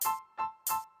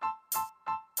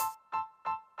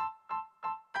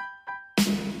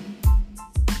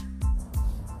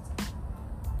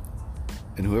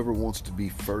And whoever wants to be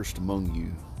first among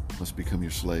you must become your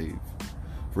slave.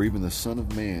 For even the Son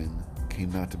of Man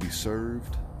came not to be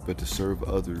served, but to serve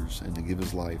others and to give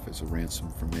his life as a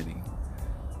ransom for many.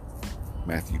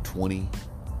 Matthew 20,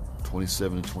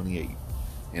 27 and 28,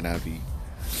 NIV.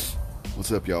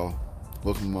 What's up, y'all?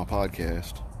 Welcome to my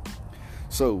podcast.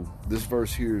 So, this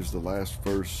verse here is the last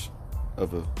verse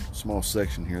of a small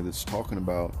section here that's talking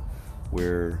about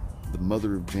where the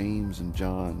mother of James and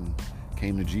John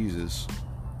came to Jesus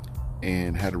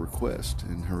and had a request.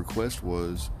 And her request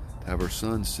was to have her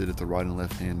son sit at the right and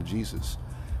left hand of Jesus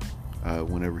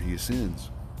whenever he ascends.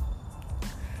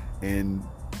 And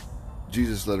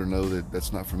Jesus let her know that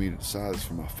that's not for me to decide, it's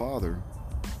for my Father.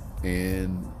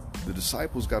 And the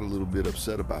disciples got a little bit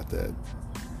upset about that.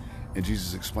 And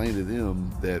Jesus explained to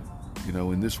them that,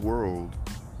 in this world,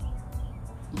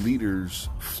 leaders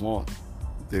flaunt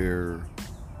their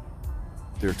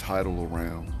title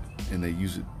around and they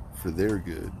use it for their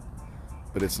good.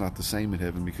 But it's not the same in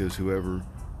heaven, because whoever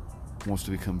wants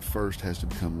to become first has to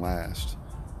become last.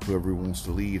 Whoever wants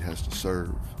to lead has to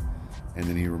serve. And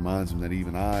then he reminds them that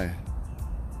even I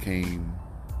came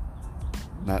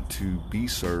not to be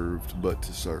served, but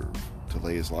to serve, to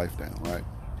lay his life down, right?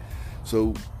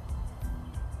 So,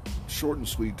 short and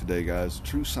sweet today, guys. The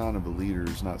true sign of a leader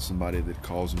is not somebody that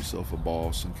calls himself a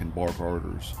boss and can bark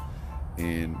orders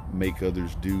and make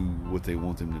others do what they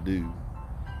want them to do,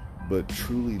 but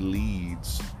truly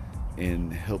leads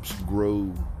and helps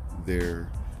grow their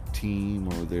team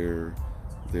or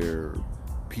their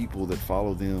people that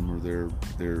follow them, or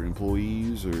their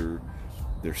employees or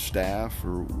their staff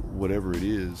or whatever it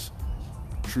is.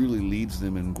 Truly leads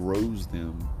them and grows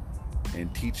them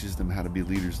and teaches them how to be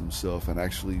leaders themselves. And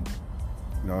actually,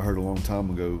 I heard a long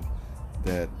time ago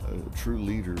that a true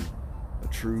leader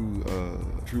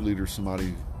is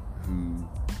somebody who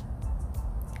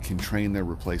can train their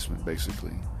replacement,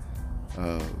 basically.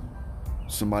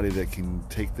 Somebody that can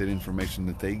take that information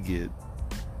that they get,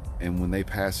 and when they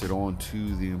pass it on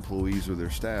to the employees or their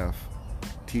staff,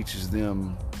 teaches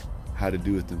them how to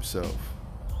do it themselves.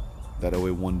 That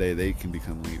way one day they can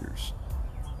become leaders.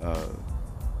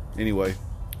 Anyway,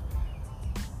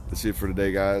 that's it for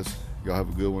today, guys. Y'all have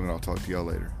a good one, and I'll talk to y'all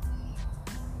later.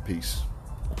 Peace.